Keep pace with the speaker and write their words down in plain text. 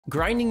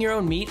Grinding your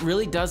own meat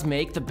really does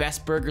make the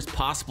best burgers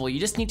possible. You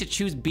just need to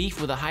choose beef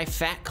with a high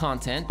fat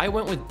content. I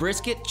went with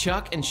brisket,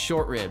 chuck, and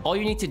short rib. All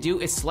you need to do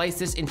is slice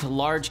this into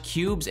large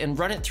cubes and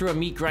run it through a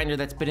meat grinder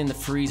that's been in the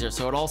freezer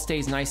so it all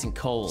stays nice and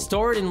cold.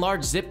 Store it in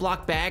large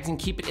Ziploc bags and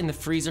keep it in the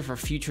freezer for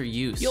future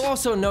use. You'll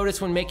also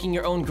notice when making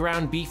your own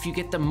ground beef, you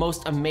get the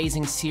most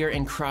amazing sear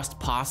and crust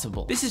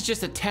possible. This is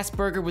just a test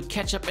burger with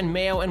ketchup and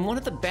mayo, and one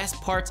of the best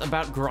parts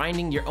about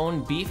grinding your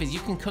own beef is you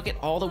can cook it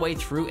all the way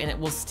through and it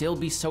will still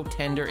be so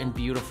tender and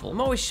beautiful. I'm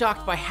always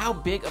shocked by how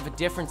big of a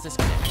difference this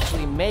can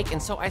actually make,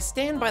 and so I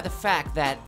stand by the fact that